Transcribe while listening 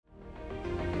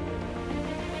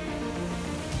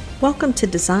Welcome to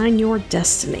Design Your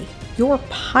Destiny, your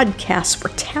podcast for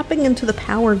tapping into the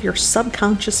power of your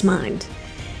subconscious mind.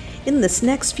 In this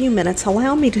next few minutes,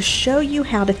 allow me to show you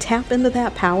how to tap into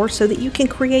that power so that you can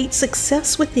create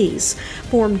success with ease,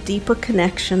 form deeper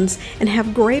connections, and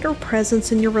have greater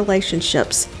presence in your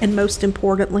relationships, and most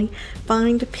importantly,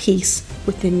 find peace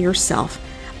within yourself.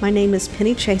 My name is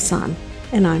Penny Chason,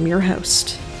 and I'm your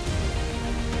host.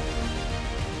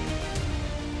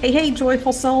 Hey,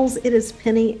 joyful souls, it is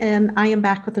Penny, and I am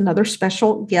back with another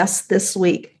special guest this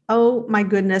week. Oh my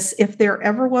goodness, if there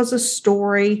ever was a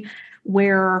story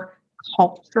where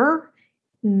culture,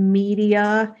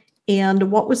 media,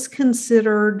 and what was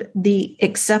considered the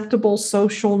acceptable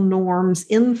social norms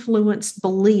influenced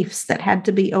beliefs that had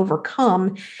to be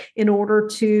overcome in order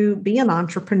to be an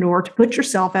entrepreneur, to put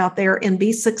yourself out there and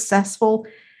be successful,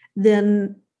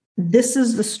 then this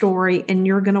is the story, and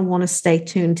you're going to want to stay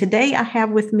tuned. Today, I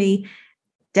have with me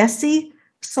Dessy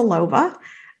Tsolova,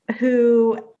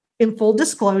 who, in full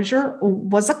disclosure,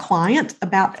 was a client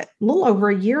about a little over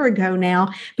a year ago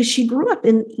now, but she grew up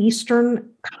in Eastern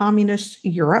Communist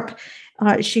Europe.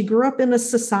 She grew up in a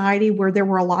society where there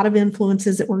were a lot of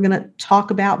influences that we're going to talk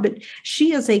about, but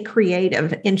she is a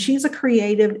creative, and she's a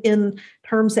creative in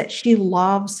terms that she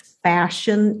loves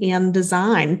fashion and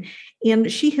design.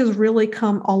 And she has really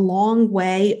come a long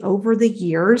way over the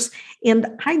years. And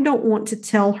I don't want to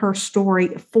tell her story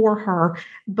for her,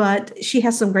 but she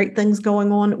has some great things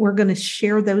going on. We're going to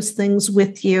share those things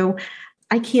with you.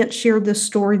 I can't share this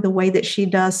story the way that she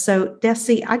does. So,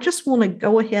 Dessy, I just want to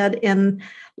go ahead and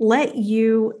let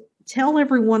you tell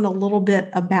everyone a little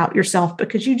bit about yourself,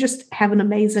 because you just have an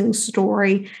amazing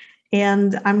story,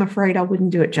 and I'm afraid I wouldn't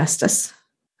do it justice.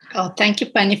 Oh, thank you,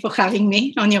 Penny, for having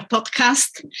me on your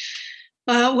podcast.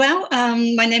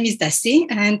 My name is Dessy,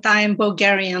 and I am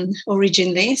Bulgarian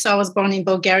originally. So I was born in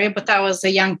Bulgaria, but I was a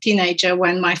young teenager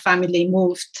when my family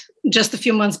moved just a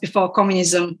few months before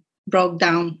communism broke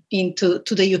down to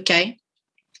the UK.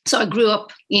 So I grew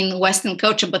up in Western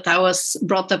culture, but I was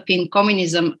brought up in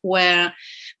communism, where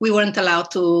we weren't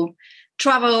allowed to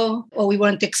travel, or we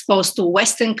weren't exposed to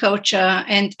Western culture,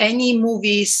 and any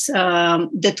movies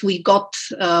that we got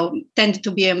tended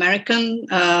to be American,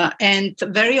 and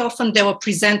very often they were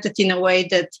presented in a way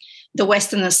that the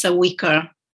Westerners are weaker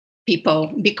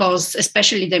people, because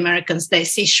especially the Americans, they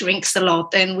see shrinks a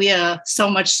lot, and we are so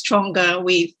much stronger.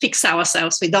 We fix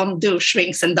ourselves. We don't do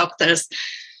shrinks and doctors.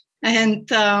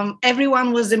 And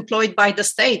everyone was employed by the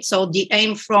state. So the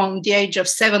aim from the age of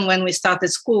 7 when we started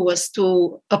school was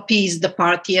to appease the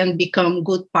party and become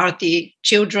good party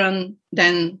children,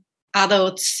 then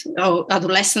adults, or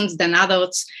adolescents, then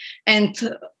adults,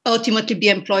 and ultimately be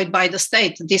employed by the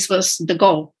state. This was the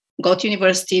goal. Go to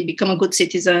university, become a good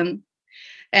citizen.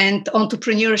 And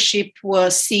entrepreneurship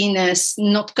was seen as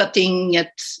not cutting it,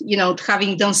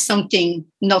 having done something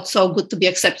not so good to be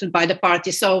accepted by the party.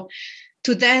 So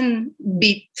to then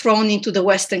be thrown into the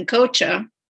Western culture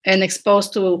and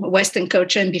exposed to Western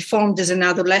culture and be formed as an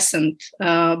adolescent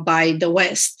by the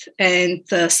West, and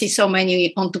see so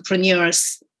many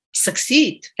entrepreneurs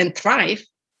succeed and thrive,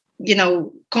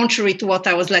 contrary to what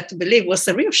I was led to believe, was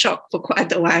a real shock for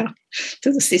quite a while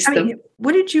to the system.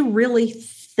 What did you really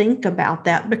think about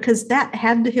that? Because that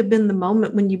had to have been the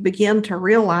moment when you began to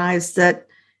realize that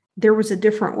there was a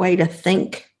different way to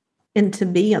think and to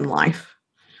be in life.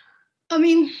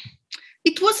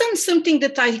 It wasn't something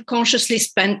that I consciously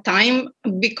spent time,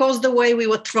 because the way we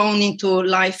were thrown into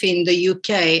life in the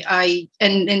UK, I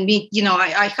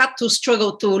had to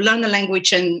struggle to learn a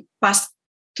language and pass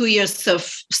 2 years of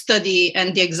study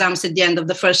and the exams at the end of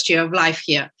the first year of life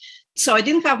here. So I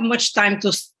didn't have much time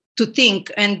to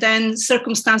think. And then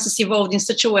circumstances evolved in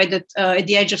such a way that at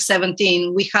the age of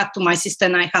 17, my sister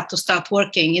and I had to start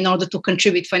working in order to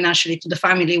contribute financially to the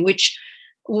family, which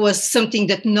was something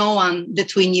that no one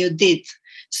that we knew did.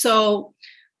 So,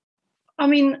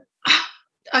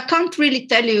 I can't really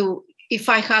tell you if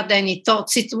I had any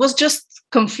thoughts. It was just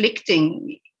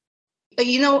conflicting.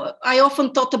 I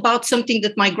often thought about something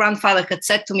that my grandfather had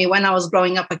said to me when I was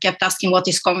growing up. I kept asking, what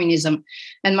is communism?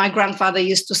 And my grandfather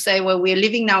used to say, well, we're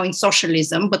living now in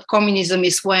socialism, but communism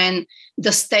is when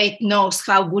the state knows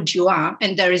how good you are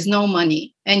and there is no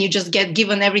money, and you just get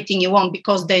given everything you want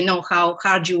because they know how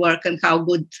hard you work and how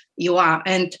good you are.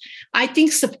 And I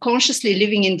think subconsciously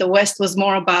living in the West was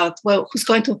more about, well, who's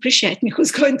going to appreciate me?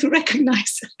 Who's going to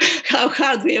recognize how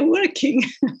hard we are working?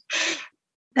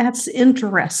 That's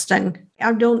interesting.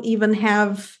 I don't even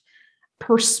have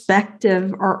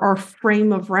perspective or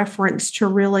frame of reference to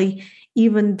really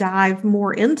even dive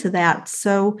more into that.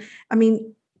 So,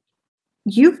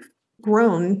 you've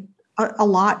grown a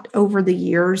lot over the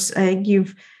years.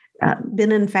 You've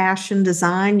been in fashion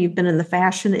design, you've been in the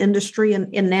fashion industry,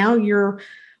 and now you're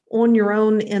on your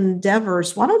own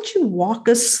endeavors. Why don't you walk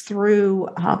us through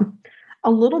a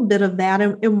little bit of that,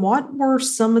 and what were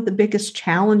some of the biggest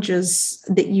challenges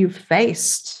that you've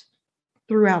faced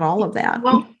throughout all of that?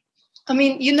 Well, I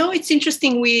mean, it's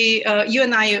interesting. You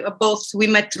and I we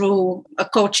met through a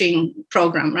coaching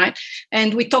program, right?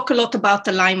 And we talk a lot about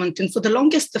alignment. And for the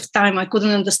longest of time, I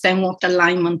couldn't understand what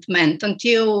alignment meant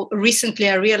until recently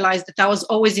I realized that I was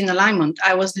always in alignment.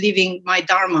 I was living my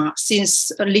Dharma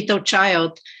since a little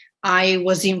child. I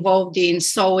was involved in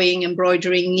sewing,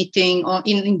 embroidering, knitting, or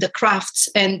in the crafts.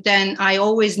 And then I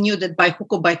always knew that by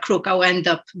hook or by crook, I would end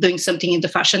up doing something in the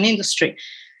fashion industry.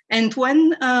 And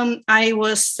when I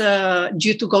was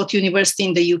due to go to university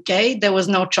in the UK, there was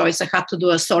no choice. I had to do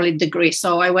a solid degree.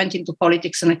 So I went into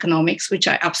politics and economics, which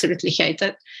I absolutely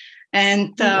hated.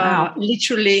 And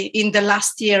literally in the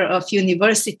last year of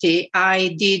university,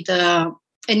 I did an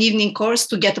evening course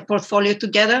to get a portfolio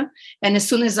together. And as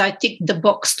soon as I ticked the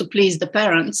box to please the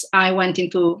parents, I went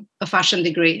into a fashion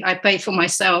degree. I paid for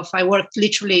myself. I worked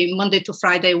literally Monday to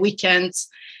Friday, weekends,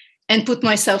 and put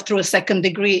myself through a second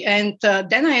degree. And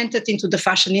then I entered into the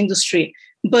fashion industry.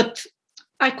 But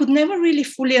I could never really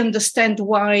fully understand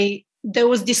why there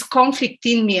was this conflict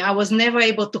in me. I was never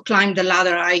able to climb the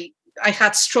ladder. I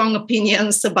had strong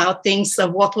opinions about things,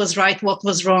 of what was right, what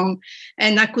was wrong.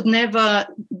 And I could never,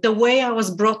 the way I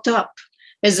was brought up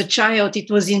as a child,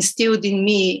 it was instilled in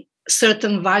me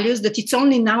certain values that it's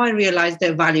only now I realize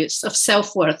they're values of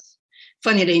self-worth.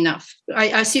 Funnily enough,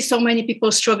 I see so many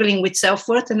people struggling with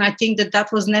self-worth, and I think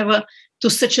that was never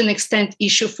to such an extent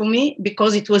issue for me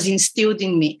because it was instilled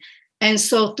in me. And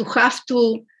so to have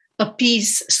to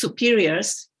appease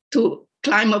superiors to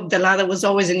climb up the ladder was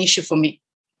always an issue for me.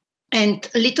 And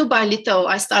little by little,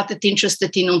 I started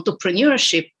interested in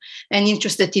entrepreneurship and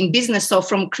interested in business. So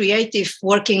from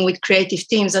working with creative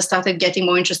teams, I started getting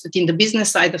more interested in the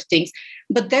business side of things.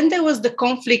 But then there was the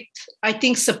conflict, I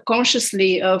think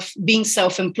subconsciously, of being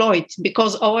self-employed,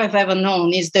 because all I've ever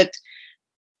known is that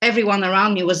everyone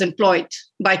around me was employed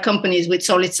by companies with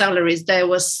solid salaries. There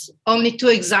was only 2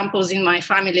 examples in my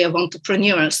family of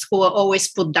entrepreneurs who were always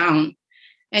put down.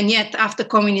 And yet, after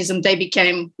communism, they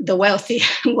became the wealthy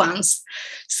ones.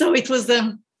 So it was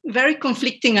a very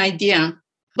conflicting idea.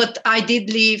 But I did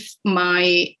leave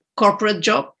my corporate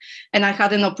job, and I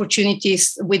had an opportunity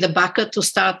with a backer to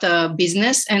start a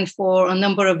business. And for a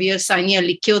number of years, I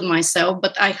nearly killed myself.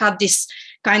 But I had this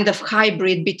kind of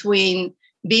hybrid between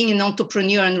being an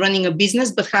entrepreneur and running a business,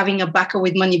 but having a backer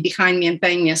with money behind me and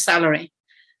paying me a salary.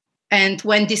 And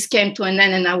when this came to an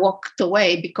end and I walked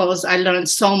away, because I learned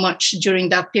so much during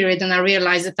that period, and I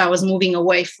realized that I was moving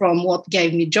away from what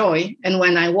gave me joy. And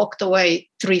when I walked away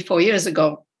 3-4 years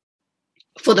ago,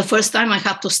 for the first time, I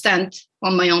had to stand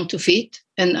on my own 2 feet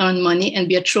and earn money and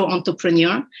be a true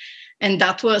entrepreneur. And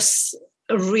that was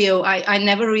real. I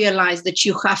never realized that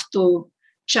you have to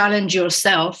challenge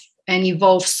yourself and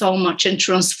evolve so much and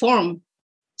transform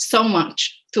so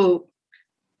much to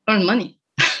earn money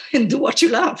and do what you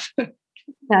love.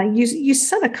 Now, you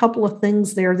said a couple of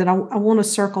things there that I want to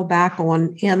circle back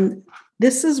on. And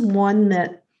this is one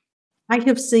that I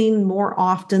have seen more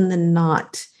often than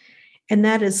not. And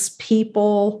that is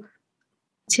people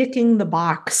ticking the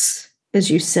box, as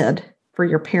you said, for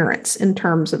your parents in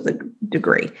terms of the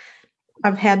degree.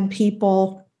 I've had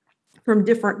people from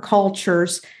different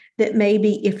cultures that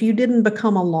maybe if you didn't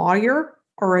become a lawyer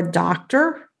or a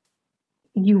doctor,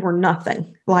 you were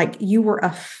nothing. Like you were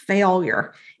a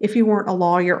failure if you weren't a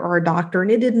lawyer or a doctor.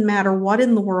 And it didn't matter what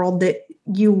in the world that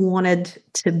you wanted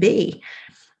to be.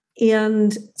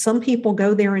 And some people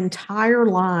go their entire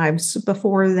lives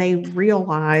before they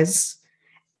realize,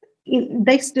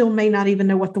 they still may not even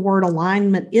know what the word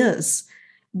alignment is.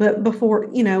 But before,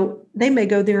 they may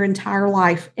go their entire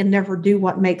life and never do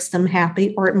what makes them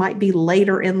happy, or it might be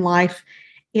later in life.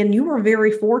 And you were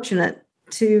very fortunate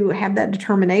to have that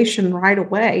determination right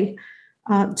away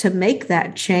to make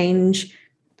that change.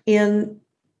 And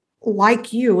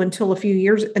like you, until a few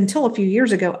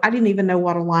years ago, I didn't even know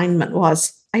what alignment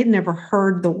was. I had never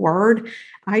heard the word.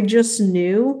 I just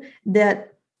knew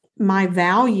that my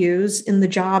values in the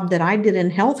job that I did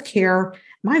in healthcare,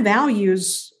 my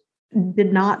values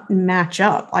did not match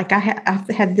up. Like I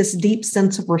had this deep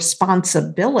sense of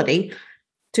responsibility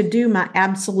to do my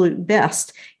absolute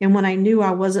best. And when I knew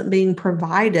I wasn't being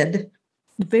provided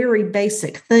very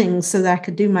basic things so that I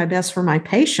could do my best for my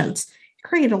patients, it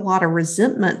created a lot of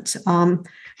resentment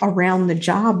around the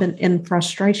job and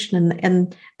frustration.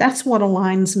 And that's what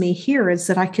aligns me here, is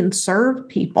that I can serve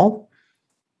people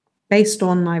based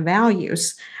on my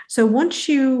values. So once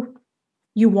you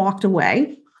walked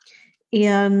away,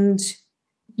 and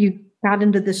you got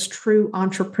into this true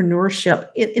entrepreneurship.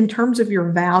 In terms of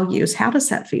your values, how does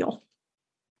that feel?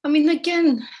 I mean,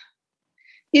 again,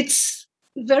 it's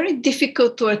very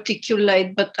difficult to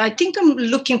articulate, but I think I'm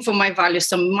looking for my values.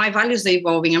 So my values are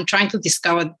evolving. I'm trying to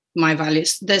discover my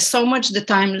values. There's so much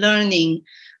that I'm learning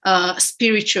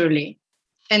spiritually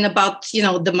and about,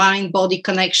 the mind-body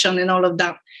connection and all of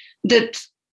that, that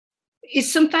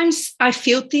it's sometimes I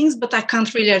feel things, but I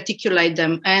can't really articulate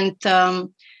them. And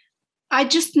I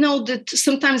just know that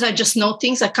sometimes I just know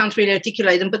things, I can't really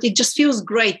articulate them, but it just feels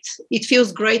great. It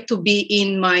feels great to be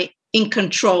in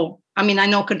control. I mean, I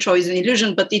know control is an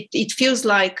illusion, but it feels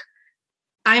like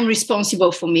I'm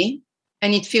responsible for me.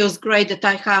 And it feels great that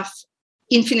I have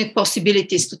infinite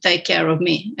possibilities to take care of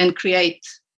me and create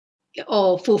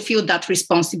or fulfill that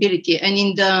responsibility. And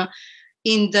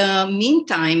in the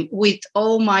meantime, with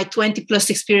all my 20 plus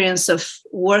experience of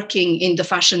working in the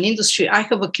fashion industry, I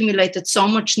have accumulated so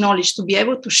much knowledge to be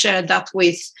able to share that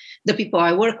with the people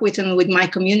I work with and with my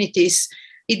communities.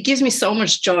 It gives me so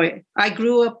much joy. I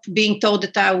grew up being told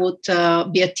that I would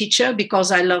be a teacher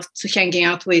because I loved hanging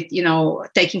out with,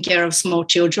 taking care of small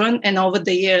children. And over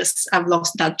the years, I've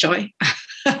lost that joy.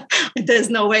 There's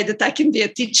no way that I can be a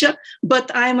teacher, but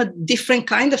I'm a different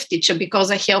kind of teacher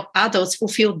because I help adults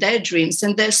fulfill their dreams.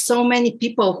 And there's so many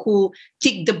people who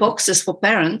tick the boxes for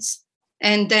parents.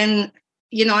 And then,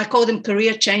 I call them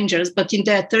career changers, but in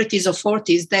their 30s or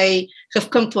 40s, they have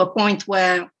come to a point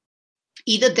where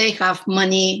either they have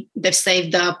money they've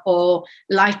saved up or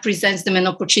life presents them an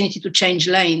opportunity to change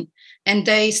lane. And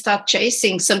they start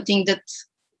chasing something that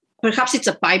perhaps it's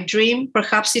a pipe dream,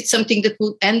 perhaps it's something that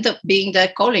will end up being their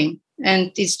calling.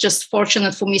 And it's just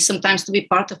fortunate for me sometimes to be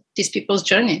part of these people's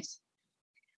journeys.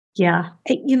 Yeah.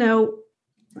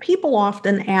 People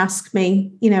often ask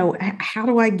me, how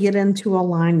do I get into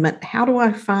alignment? How do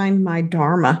I find my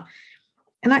dharma?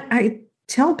 And I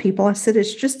tell people, I said,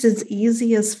 it's just as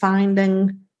easy as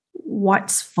finding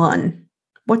what's fun,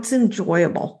 what's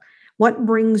enjoyable, what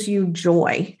brings you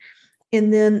joy.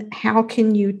 And then how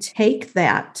can you take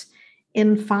that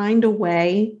and find a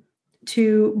way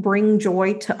to bring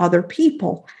joy to other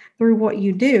people through what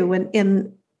you do?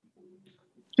 And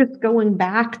just going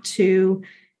back to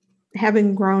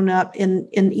having grown up in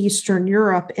Eastern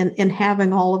Europe and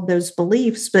having all of those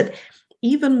beliefs, but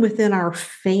even within our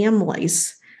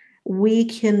families, we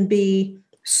can be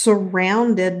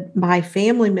surrounded by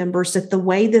family members that the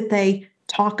way that they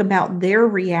talk about their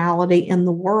reality in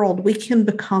the world, we can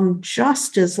become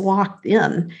just as locked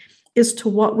in as to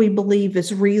what we believe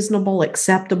is reasonable,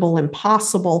 acceptable, and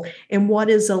possible, and what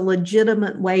is a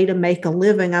legitimate way to make a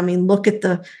living. I mean, look at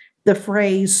the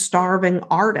phrase starving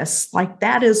artists. Like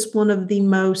that is one of the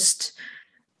most,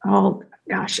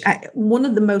 one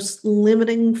of the most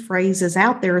limiting phrases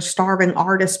out there is starving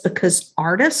artists, because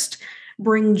artists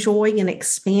bring joy and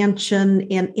expansion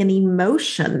and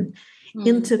emotion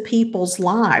into people's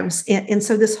lives. And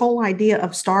so this whole idea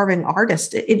of starving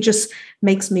artist, it just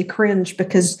makes me cringe,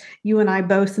 because you and I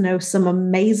both know some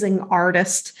amazing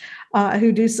artists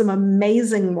who do some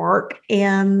amazing work,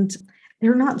 and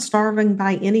they're not starving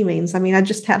by any means. I mean, I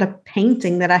just had a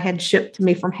painting that I had shipped to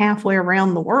me from halfway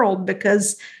around the world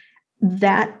because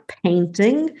that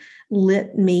painting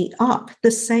lit me up the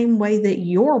same way that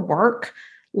your work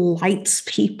lights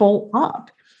people up.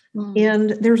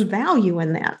 And there's value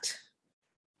in that.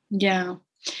 Yeah.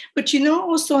 But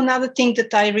also another thing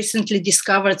that I recently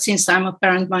discovered, since I'm a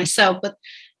parent myself, but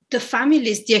the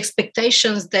families, the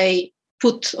expectations they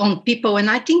put on people.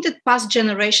 And I think that past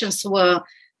generations were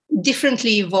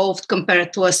differently evolved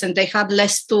compared to us, and they had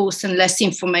less tools and less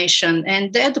information,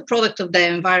 and they're the product of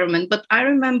their environment. But I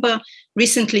remember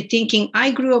recently thinking,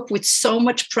 I grew up with so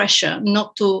much pressure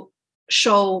not to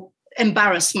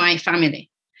embarrass my family.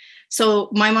 So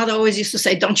my mother always used to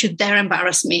say, don't you dare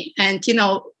embarrass me. And,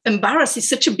 embarrass is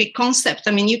such a big concept.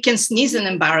 I mean, you can sneeze and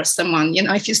embarrass someone,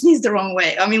 if you sneeze the wrong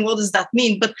way. I mean, what does that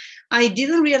mean? But I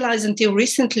didn't realize until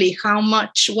recently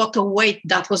what a weight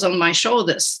that was on my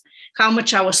shoulders, how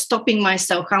much I was stopping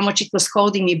myself, how much it was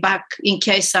holding me back in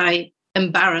case I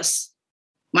embarrass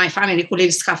my family who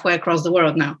lives halfway across the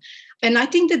world now. And I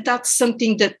think that that's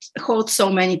something that holds so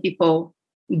many people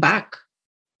back.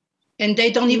 And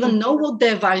they don't even know what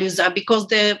their values are, because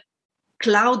they're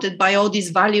clouded by all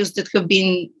these values that have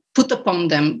been put upon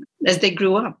them as they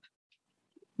grew up.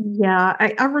 Yeah,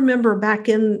 I remember back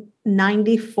in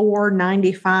 94,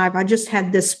 95, I just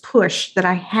had this push that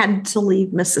I had to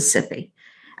leave Mississippi.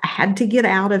 I had to get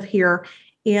out of here.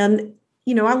 And,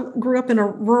 I grew up in a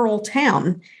rural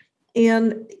town.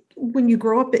 And when you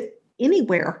grow up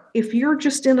anywhere, if you're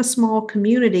just in a small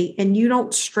community and you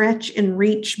don't stretch and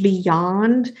reach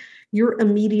beyond your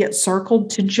immediate circle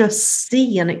to just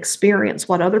see and experience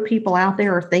what other people out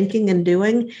there are thinking and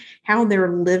doing, how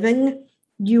they're living,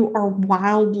 you are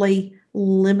wildly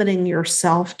limiting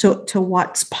yourself to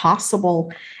what's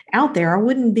possible out there. I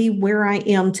wouldn't be where I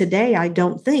am today, I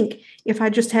don't think, if I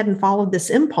just hadn't followed this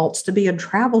impulse to be a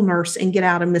travel nurse and get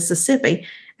out of Mississippi.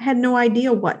 I had no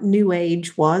idea what New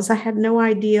Age was. I had no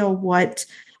idea what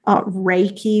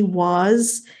Reiki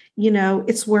was.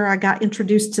 It's where I got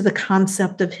introduced to the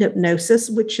concept of hypnosis,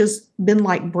 which has been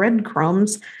like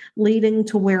breadcrumbs leading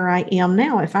to where I am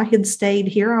now. If I had stayed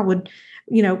here, I would,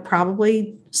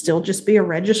 probably still just be a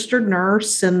registered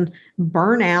nurse and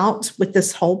burn out with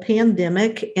this whole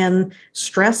pandemic and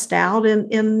stressed out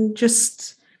and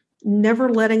just never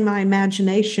letting my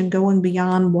imagination going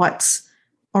beyond what's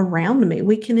around me.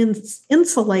 We can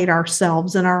insulate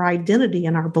ourselves and our identity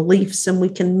and our beliefs, and we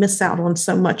can miss out on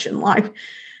so much in life.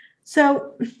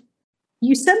 So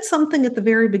you said something at the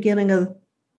very beginning of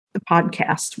the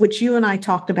podcast, which you and I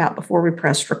talked about before we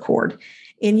pressed record.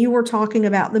 And you were talking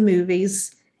about the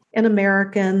movies and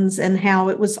Americans and how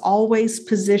it was always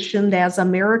positioned as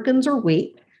Americans are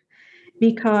weak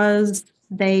because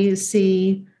they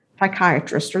see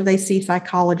psychiatrists or they see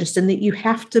psychologists, and that you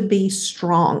have to be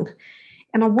strong.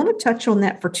 And I want to touch on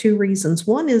that for two reasons.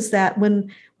 One is that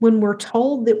when we're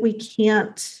told that we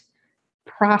can't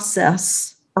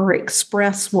process or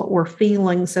express what we're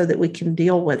feeling so that we can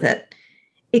deal with it,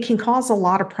 it can cause a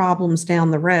lot of problems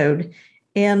down the road.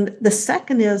 And the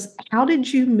second is, how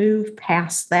did you move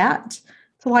past that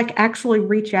to actually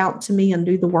reach out to me and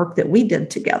do the work that we did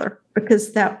together?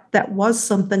 Because that was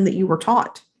something that you were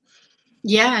taught.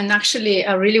 Yeah, and actually,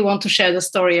 I really want to share the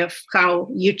story of how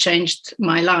you changed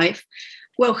my life.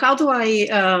 Well, how do I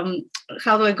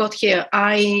got here?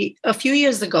 A few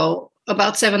years ago,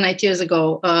 about 7-8 years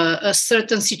ago, a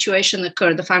certain situation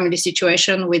occurred, a family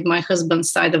situation with my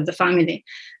husband's side of the family.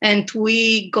 And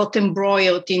we got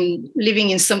embroiled in living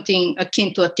in something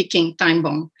akin to a ticking time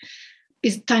bomb.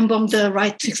 Is time bomb the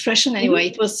right expression? Anyway,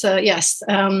 it was, yes.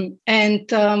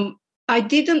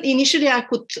 Initially I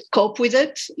could cope with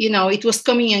it. It was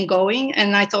coming and going,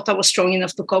 and I thought I was strong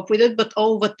enough to cope with it. But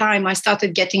over time, I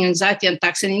started getting anxiety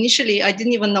attacks. And initially, I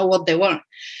didn't even know what they were.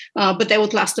 But they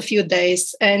would last a few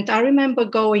days. And I remember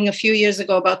going a few years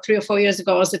ago, about 3 or 4 years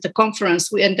ago, I was at a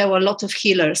conference, and there were a lot of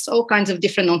healers, all kinds of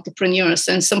different entrepreneurs.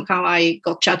 And somehow I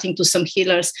got chatting to some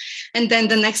healers. And then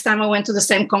the next time I went to the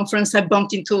same conference, I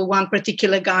bumped into one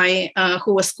particular guy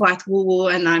who was quite woo-woo,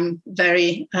 and I'm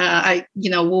very,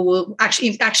 woo-woo.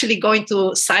 Actually going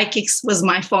to psychics was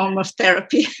my form of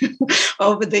therapy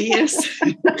over the years.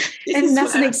 And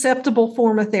that's an acceptable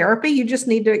form of therapy. You just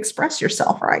need to express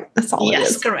yourself, right? That's all it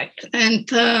is. Yes, correct. And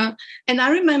I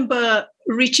remember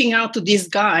reaching out to this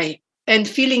guy and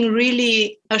feeling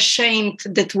really ashamed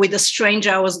that with a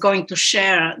stranger I was going to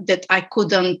share that I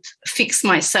couldn't fix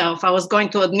myself. I was going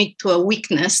to admit to a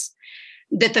weakness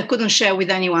that I couldn't share with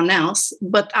anyone else.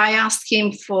 But I asked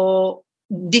him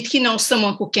did he know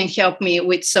someone who can help me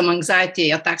with some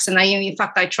anxiety attacks? And in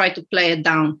fact, I tried to play it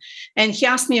down. And he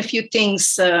asked me a few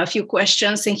things, a few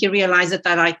questions, and he realized that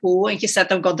I like woo, and he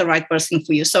said, I've got the right person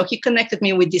for you. So he connected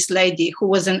me with this lady who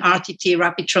was an RTT,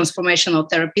 rapid transformational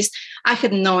therapist. I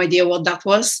had no idea what that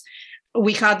was.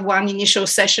 We had one initial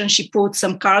session. She pulled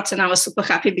some cards, and I was super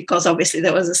happy because obviously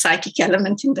there was a psychic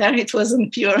element in there. It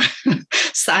wasn't pure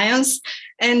science.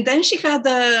 And then she had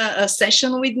a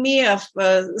session with me of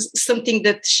something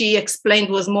that she explained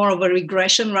was more of a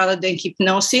regression rather than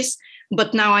hypnosis.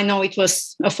 But now I know it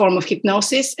was a form of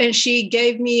hypnosis. And she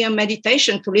gave me a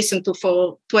meditation to listen to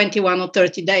for 21 or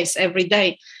 30 days every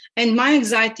day. And my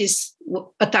anxiety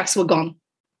attacks were gone.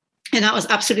 And I was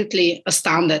absolutely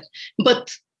astounded.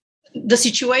 But the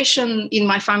situation in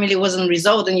my family wasn't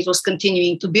resolved, and it was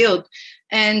continuing to build.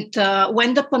 And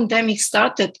when the pandemic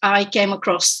started, I came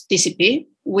across DCP,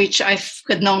 which I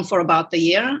had known for about a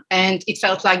year. And it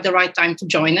felt like the right time to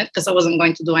join it because I wasn't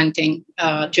going to do anything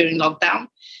during lockdown.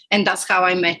 And that's how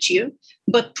I met you.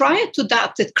 But prior to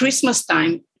that, at Christmas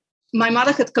time, my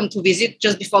mother had come to visit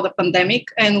just before the pandemic,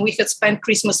 and we had spent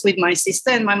Christmas with my sister.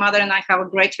 And my mother and I have a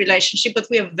great relationship, but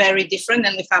we are very different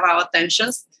and we have our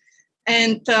tensions.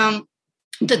 And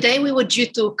the day we were due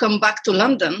to come back to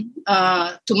London,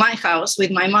 to my house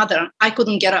with my mother, I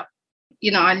couldn't get up.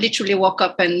 I literally woke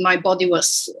up and my body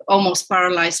was almost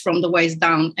paralyzed from the waist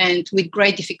down. And with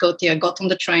great difficulty, I got on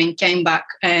the train, came back,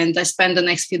 and I spent the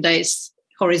next few days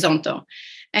horizontal.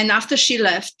 And after she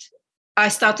left, I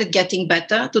started getting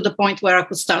better to the point where I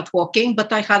could start walking,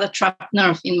 but I had a trapped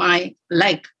nerve in my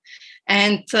leg.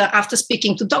 And after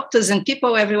speaking to doctors and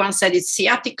people, everyone said it's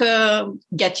sciatica,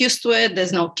 get used to it,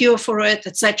 there's no cure for it,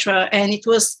 etc. And it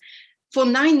was for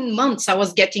 9 months, I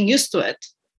was getting used to it.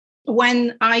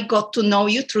 When I got to know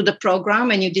you through the program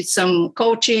and you did some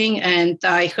coaching, and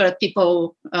I heard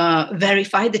people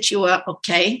verify that you were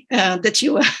okay, that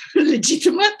you were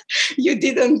legitimate, you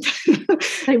didn't.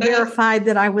 They verified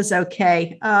that I was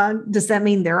okay. Does that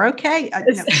mean they're okay?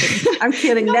 No, I'm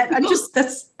kidding. No,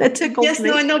 that tickles yes, me.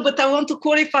 No, I know, but I want to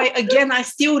qualify again. I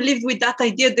still lived with that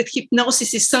idea that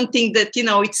hypnosis is something that,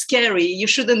 it's scary. You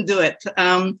shouldn't do it.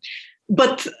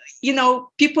 But,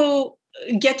 people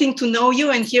getting to know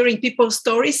you and hearing people's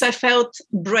stories, I felt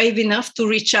brave enough to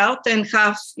reach out and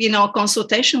have, a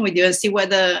consultation with you and see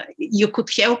whether you could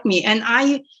help me. And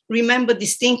I remember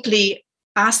distinctly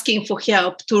asking for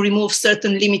help to remove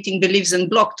certain limiting beliefs and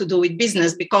block to do with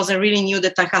business, because I really knew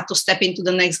that I had to step into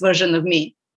the next version of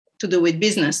me to do with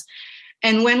business.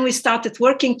 And when we started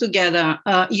working together,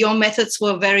 your methods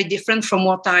were very different from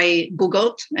what I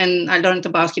Googled, and I learned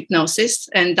about hypnosis.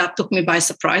 And that took me by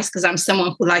surprise, because I'm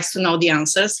someone who likes to know the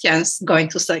answers, hence going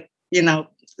to,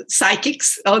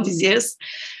 psychics all these years.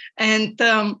 And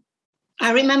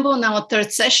I remember on our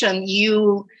third session,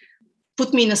 you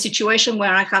put me in a situation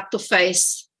where I had to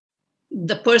face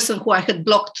the person who I had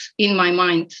blocked in my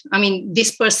mind. I mean,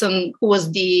 this person who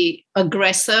was the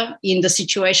aggressor in the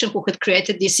situation, who had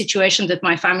created this situation that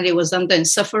my family was under and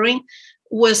suffering,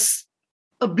 was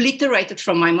obliterated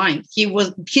from my mind. He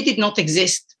did not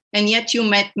exist. And yet you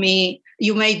made me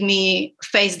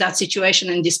face that situation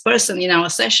and this person in our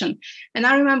session. And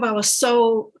I remember I was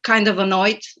so kind of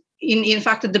annoyed. In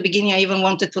fact, at the beginning, I even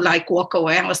wanted to walk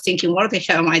away. I was thinking, what the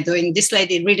hell am I doing? This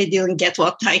lady really didn't get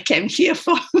what I came here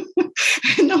for.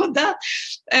 And all that.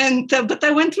 And but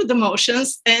I went through the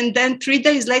motions. And then 3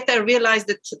 days later, I realized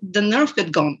that the nerve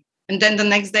had gone. And then the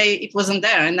next day, it wasn't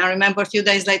there. And I remember a few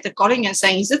days later calling and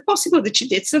saying, is it possible that you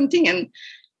did something? And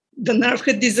the nerve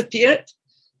had disappeared.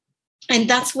 And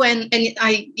that's when, and it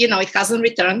hasn't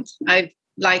returned. I'm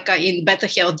in better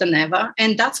health than ever.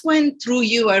 And that's when, through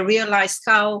you, I realized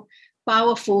how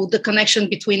powerful the connection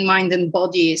between mind and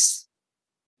body is.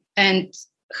 And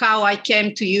how I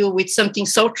came to you with something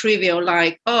so trivial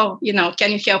like, can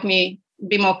you help me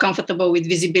be more comfortable with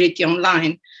visibility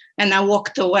online? And I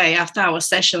walked away after our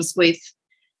sessions with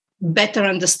better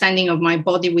understanding of my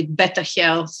body, with better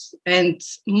health, and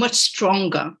much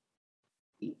stronger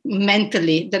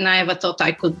mentally than I ever thought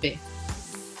I could be.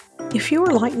 If you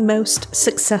are like most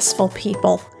successful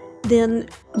people, then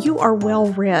you are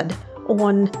well read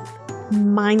on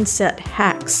mindset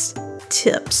hacks,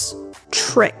 tips,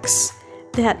 tricks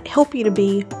that help you to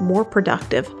be more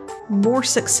productive, more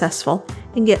successful,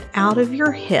 and get out of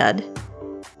your head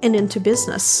and into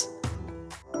business.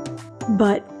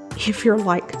 But if you're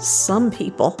like some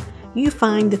people, you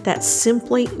find that that's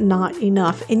simply not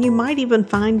enough, and you might even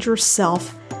find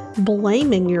yourself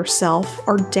blaming yourself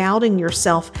or doubting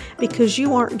yourself because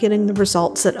you aren't getting the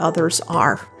results that others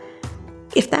are.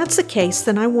 If that's the case,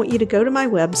 then I want you to go to my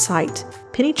website,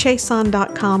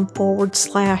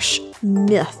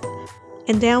 pennychason.com/myth,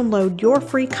 and download your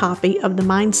free copy of The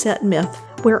Mindset Myth,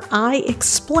 where I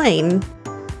explain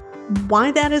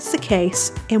why that is the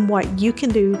case and what you can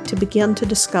do to begin to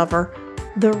discover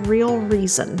the real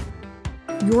reason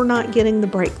you're not getting the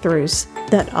breakthroughs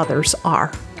that others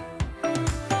are.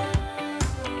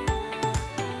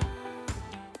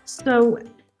 So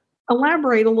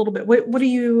elaborate a little bit. What do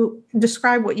you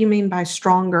describe what you mean by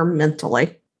stronger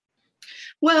mentally?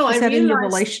 Well, is that in your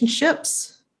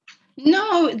relationships?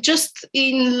 No, just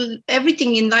in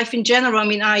everything in life in general. I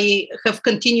mean, I have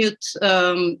continued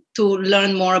to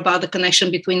learn more about the connection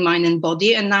between mind and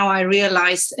body. And now I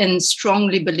realize and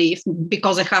strongly believe,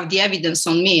 because I have the evidence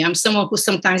on me. I'm someone who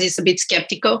sometimes is a bit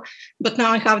skeptical, but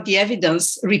now I have the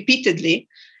evidence repeatedly,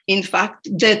 in fact,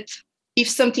 that if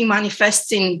something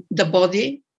manifests in the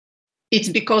body, it's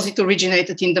because it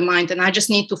originated in the mind. And I just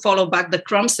need to follow back the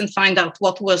crumbs and find out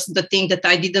what was the thing that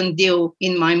I didn't deal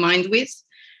in my mind with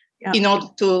in order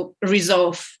to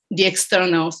resolve the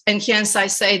externals. And hence I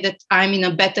say that I'm in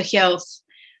a better health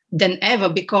than ever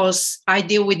because I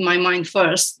deal with my mind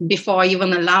first before I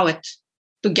even allow it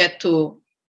to get to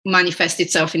manifest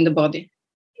itself in the body.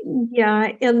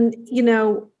 Yeah. And,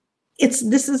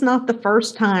 this is not the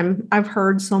first time I've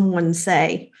heard someone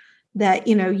say that,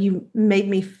 you made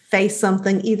me face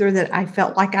something either that I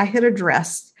felt like I had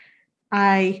addressed.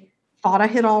 I thought I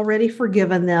had already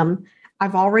forgiven them.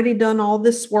 I've already done all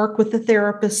this work with the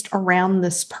therapist around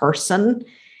this person.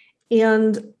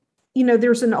 And,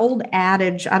 there's an old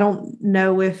adage, I don't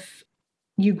know if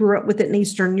you grew up with it in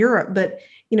Eastern Europe, but,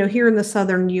 here in the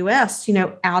Southern US,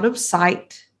 out of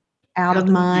sight, out of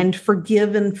mind,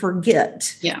 forgive and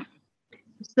forget. Yeah.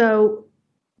 So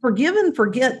Forgive and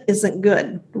forget isn't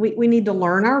good. We need to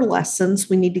learn our lessons.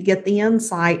 We need to get the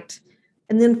insight.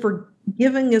 And then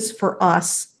forgiving is for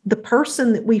us. The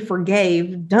person that we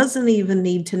forgave doesn't even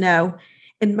need to know.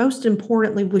 And most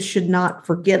importantly, we should not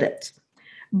forget it.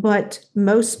 But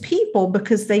most people,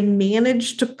 because they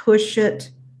manage to push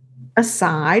it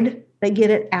aside, they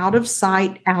get it out of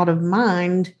sight, out of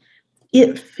mind.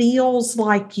 It feels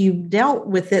like you've dealt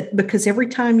with it because every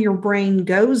time your brain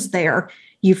goes there,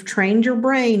 you've trained your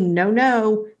brain,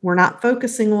 no, we're not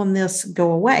focusing on this,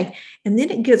 go away. And then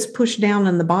it gets pushed down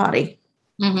in the body.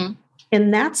 Mm-hmm.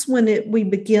 And that's when we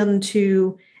begin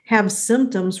to have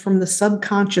symptoms from the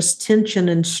subconscious tension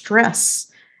and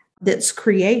stress that's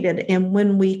created. And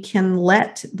when we can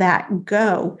let that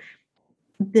go,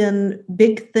 then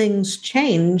big things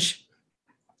change.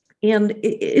 And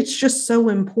it's just so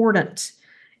important.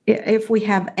 If we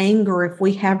have anger, if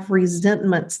we have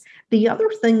resentments, the other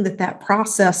thing that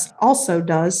process also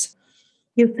does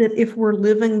is that if we're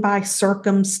living by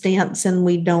circumstance and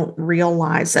we don't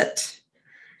realize it,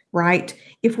 right?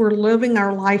 If we're living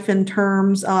our life in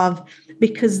terms of,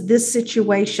 because this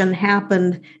situation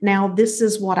happened, now this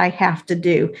is what I have to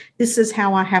do. This is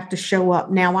how I have to show up.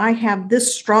 Now I have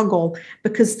this struggle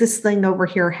because this thing over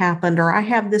here happened, or I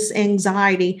have this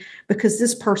anxiety because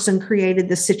this person created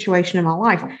this situation in my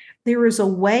life. There is a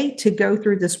way to go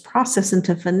through this process and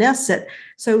to finesse it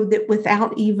so that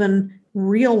without even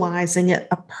realizing it,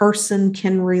 a person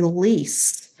can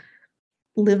release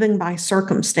living by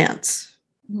circumstance.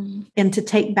 And to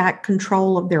take back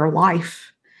control of their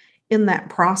life in that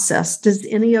process. Does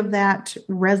any of that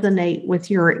resonate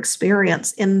with your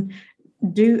experience? And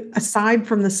aside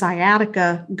from the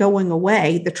sciatica going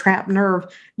away, the trapped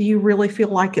nerve, do you really feel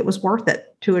like it was worth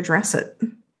it to address it?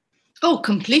 Oh,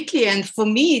 completely. And for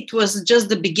me, it was just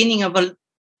the beginning of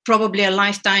probably a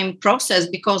lifetime process,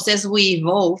 because as we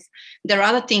evolve, there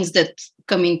are other things that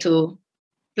come into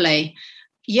play.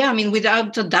 Yeah, I mean,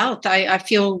 without a doubt, I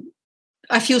feel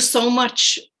so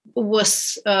much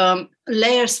was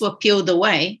layers were peeled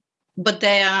away, but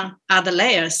there are other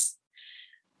layers.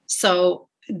 So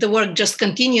the work just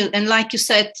continued. And like you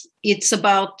said, it's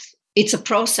a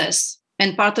process.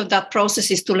 And part of that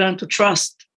process is to learn to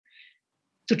trust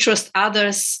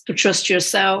others, to trust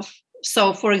yourself.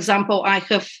 So, for example, I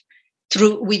have,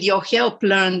 with your help,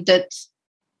 learned that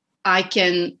I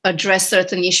can address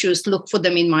certain issues, look for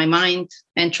them in my mind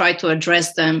and try to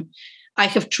address them. I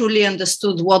have truly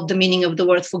understood what the meaning of the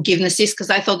word forgiveness is, because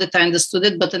I thought that I understood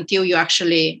it, but until you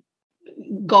actually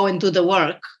go and do the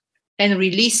work and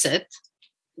release it,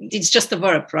 it's just a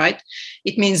verb, right?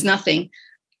 It means nothing.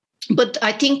 But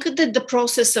I think that the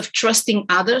process of trusting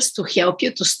others to help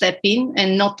you, to step in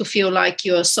and not to feel like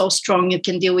you're so strong, you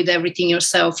can deal with everything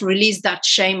yourself, release that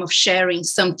shame of sharing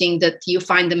something that you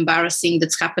find embarrassing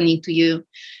that's happening to you.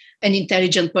 An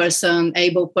intelligent person,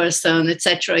 able person,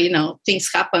 etc.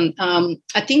 Things happen.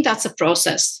 I think that's a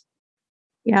process.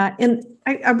 Yeah, and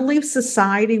I believe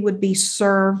society would be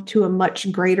served to a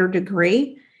much greater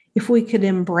degree if we could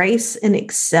embrace and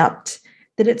accept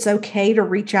that it's okay to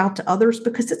reach out to others,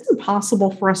 because it's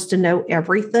impossible for us to know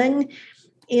everything.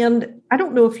 And I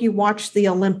don't know if you watch the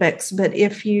Olympics, but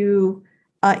if you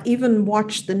even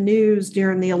watch the news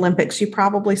during the Olympics, you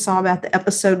probably saw about the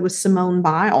episode with Simone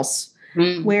Biles.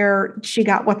 Where she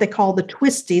got what they call the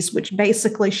twisties, which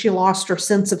basically she lost her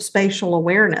sense of spatial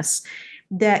awareness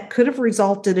that could have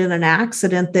resulted in an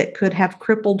accident that could have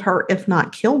crippled her, if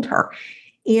not killed her.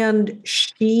 And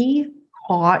she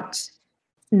caught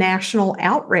national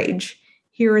outrage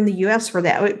here in the US for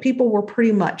that. People were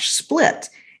pretty much split.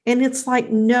 And it's like,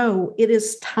 no, it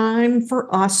is time for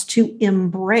us to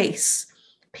embrace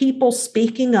people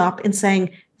speaking up and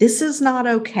saying, this is not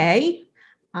okay.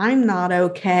 I'm not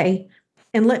okay.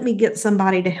 And let me get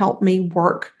somebody to help me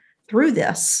work through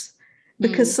this.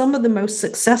 Because some of the most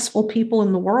successful people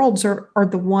in the world are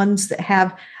the ones that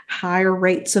have higher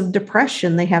rates of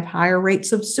depression. They have higher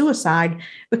rates of suicide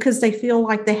because they feel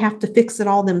like they have to fix it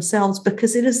all themselves,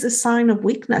 because it is a sign of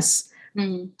weakness.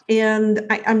 And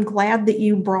I'm glad that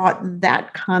you brought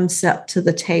that concept to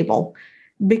the table,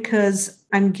 because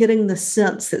I'm getting the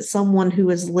sense that someone who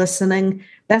is listening,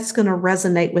 that's going to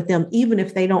resonate with them. Even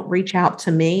if they don't reach out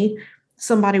to me,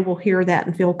 somebody will hear that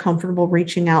and feel comfortable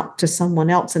reaching out to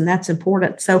someone else. And that's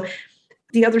important. So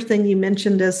the other thing you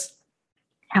mentioned is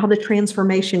how the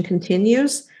transformation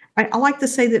continues. I like to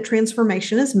say that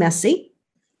transformation is messy.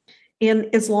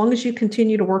 And as long as you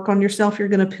continue to work on yourself, you're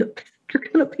going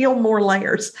to peel more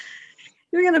layers.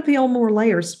 You're going to peel more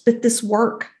layers. But this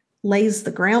work lays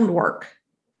the groundwork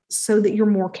so that you're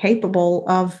more capable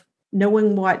of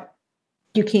knowing what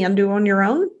you can do on your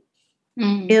own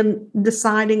and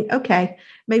deciding, okay,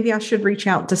 maybe I should reach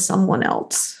out to someone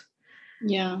else.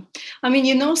 Yeah. I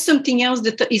mean, something else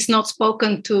that is not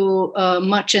spoken to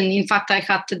much. And in fact, I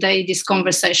had today this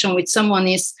conversation with someone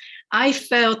is I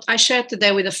shared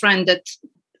today with a friend that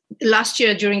last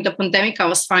year during the pandemic, I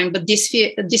was fine. But this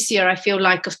year, I feel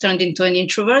like I've turned into an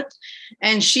introvert.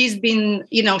 And she's been,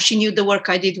 she knew the work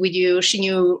I did with you. She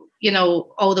knew,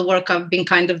 all the work I've been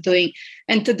kind of doing.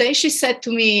 And today she said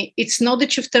to me, it's not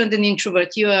that you've turned an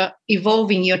introvert. You are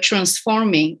evolving, you're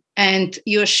transforming, and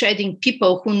you're shedding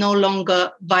people who no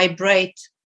longer vibrate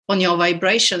on your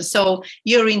vibration. So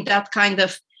you're in that kind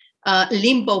of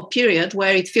limbo period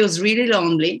where it feels really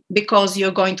lonely because you're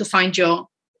going to find your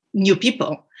new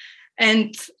people.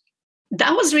 And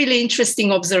that was really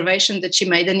interesting observation that she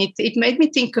made. And it made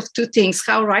me think of two things,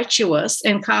 how right she was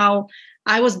and how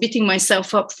I was beating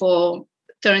myself up for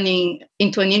turning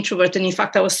into an introvert. And in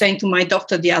fact, I was saying to my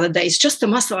doctor the other day, it's just a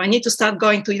muscle. I need to start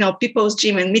going to, people's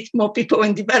gym and meet more people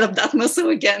and develop that muscle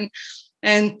again.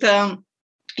 And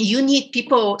you need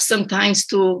people sometimes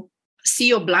to see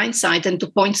your blind side and to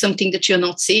point something that you're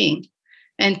not seeing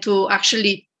and to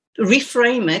actually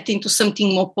reframe it into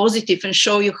something more positive and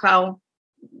show you how,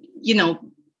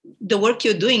 the work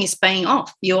you're doing is paying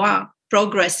off. You are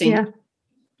progressing.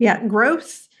 Yeah.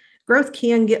 Growth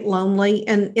can get lonely.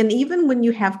 And even when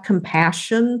you have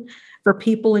compassion for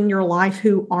people in your life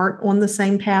who aren't on the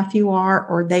same path you are,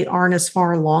 or they aren't as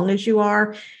far along as you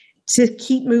are, to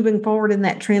keep moving forward in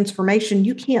that transformation,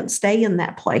 you can't stay in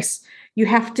that place. You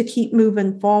have to keep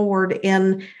moving forward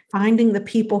and finding the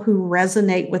people who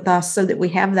resonate with us so that we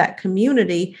have that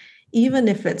community, even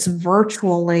if it's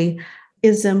virtually,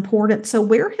 is important. So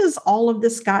where has all of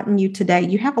this gotten you today?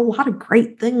 You have a lot of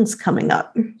great things coming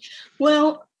up.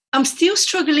 Well, I'm still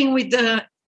struggling with the,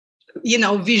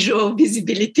 visual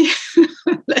visibility,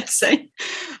 let's say.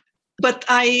 But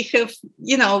I have,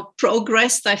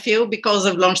 progressed, I feel, because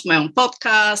I've launched my own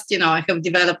podcast. I have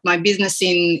developed my business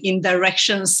in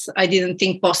directions I didn't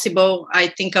think possible. I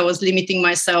think I was limiting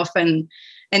myself and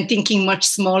thinking much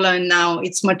smaller. And now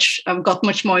I've got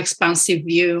much more expansive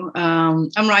view.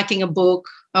 I'm writing a book.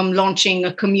 I'm launching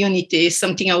a community,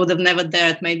 something I would have never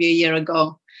dared maybe a year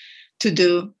ago to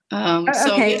do. I'm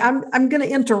going to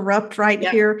interrupt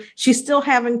here. She's still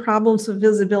having problems with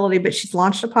visibility, but she's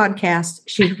launched a podcast,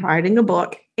 she's writing a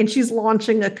book, and she's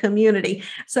launching a community.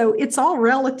 So it's all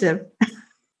relative.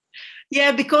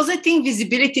 Yeah, because I think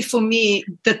visibility for me,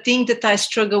 the thing that I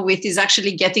struggle with is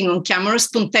actually getting on camera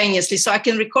spontaneously. So I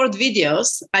can record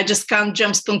videos. I just can't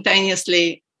jump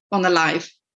spontaneously on a live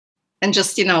and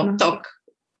just, talk.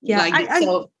 Yeah,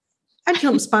 I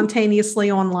jump spontaneously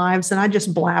on lives and I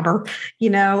just blabber,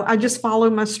 I just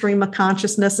follow my stream of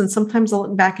consciousness. And sometimes I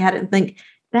look back at it and think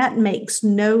that makes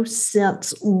no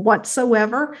sense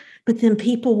whatsoever. But then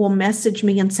people will message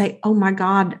me and say, oh my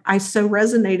God, I so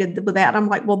resonated with that. I'm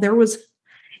like, well,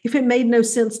 if it made no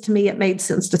sense to me, it made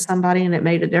sense to somebody and it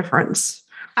made a difference.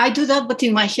 I do that, but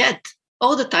in my head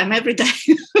all the time, every day.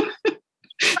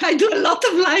 I do a lot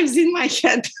of lives in my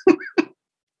head.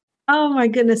 Oh my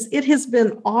goodness. It has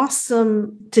been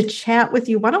awesome to chat with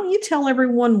you. Why don't you tell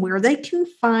everyone where they can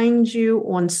find you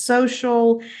on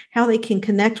social, how they can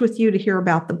connect with you to hear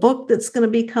about the book that's going to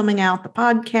be coming out, the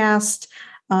podcast,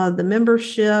 the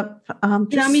membership.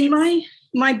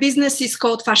 My business is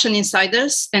called Fashion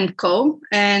Insiders & Co.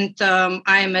 And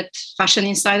I am at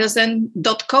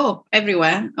fashioninsiders.co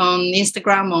everywhere, on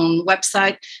Instagram, on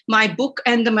website. My book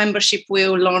and the membership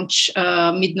will launch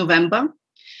mid-November.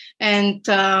 And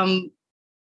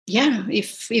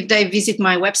if they visit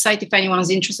my website, if anyone's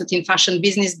interested in fashion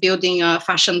business, building a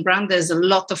fashion brand, there's a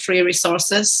lot of free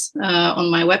resources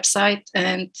on my website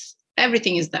and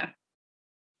everything is there.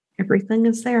 Everything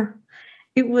is there.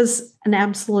 It was an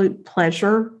absolute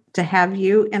pleasure to have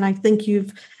you. And I think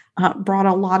you've brought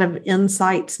a lot of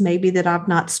insights maybe that I've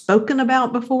not spoken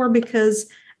about before because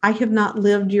I have not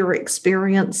lived your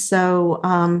experience. So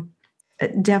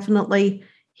definitely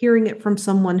hearing it from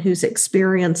someone who's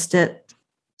experienced it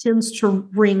tends to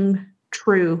ring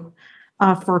true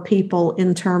for people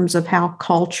in terms of how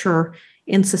culture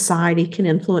in society can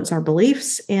influence our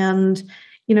beliefs and,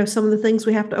 some of the things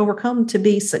we have to overcome to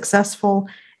be successful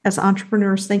as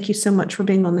entrepreneurs. Thank you so much for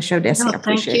being on the show, Dessy. I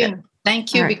appreciate it.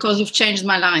 Thank you, because you've changed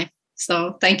my life.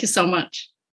 So thank you so much.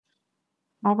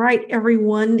 All right,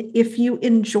 everyone. If you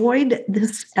enjoyed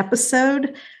this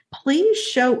episode, please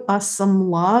show us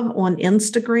some love on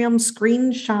Instagram,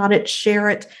 screenshot it, share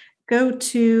it, go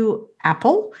to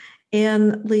Apple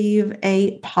and leave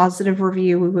a positive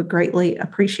review. We would greatly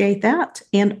appreciate that.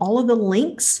 And all of the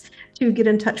links to get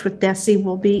in touch with Dessy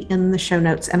will be in the show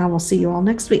notes. And I will see you all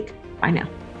next week. Bye now.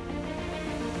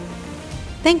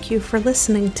 Thank you for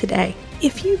listening today.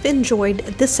 If you've enjoyed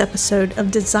this episode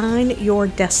of Design Your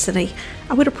Destiny,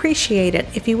 I would appreciate it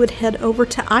if you would head over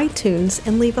to iTunes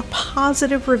and leave a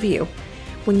positive review.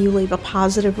 When you leave a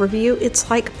positive review, it's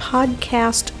like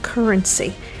podcast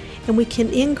currency, and we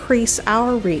can increase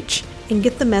our reach and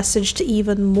get the message to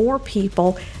even more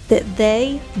people that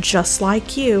they, just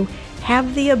like you,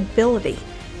 have the ability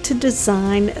to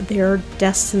design their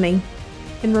destiny.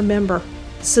 And remember,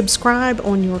 subscribe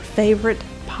on your favorite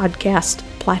podcast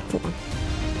platform.